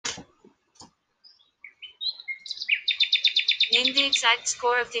Name the exact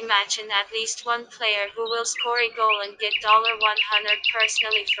score of the match and at least one player who will score a goal and get $100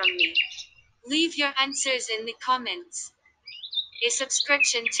 personally from me. Leave your answers in the comments. A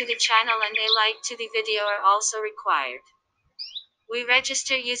subscription to the channel and a like to the video are also required. We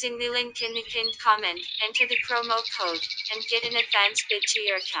register using the link in the pinned comment, enter the promo code, and get an advance bid to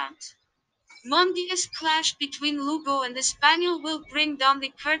your account. Monday's clash between Lugo and Espanyol will bring down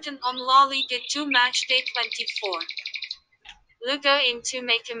the curtain on La Liga 2 match day 24. Lugo aim to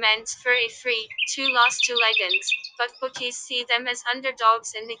make amends for a 3-2 loss to Leganés, but bookies see them as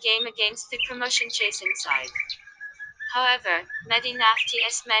underdogs in the game against the promotion-chasing side. However,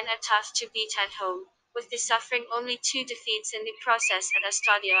 Medinafti's men are tough to beat at home, with the suffering only 2 defeats in the process at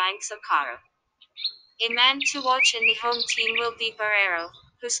Estadio Caro. A man to watch in the home team will be Barrero,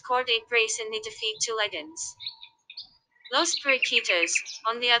 who scored a brace in the defeat to Leganés. Los Periquitos,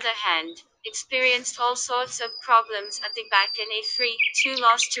 on the other hand, experienced all sorts of problems at the back in a 3-2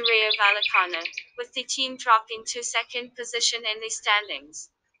 loss to Rayo Vallecano, with the team dropping to second position in the standings.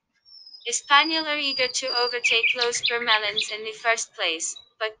 Espanyol are eager to overtake Los Bermellons in the first place,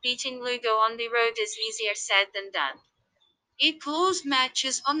 but beating Lugo on the road is easier said than done. A close match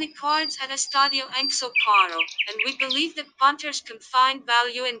is on the cards at Estadio Caro, and we believe that punters can find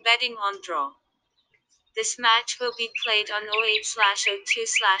value in betting on draw. This match will be played on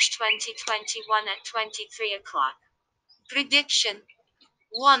 08/02/2021 at 23 o'clock. Prediction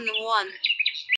 1-1.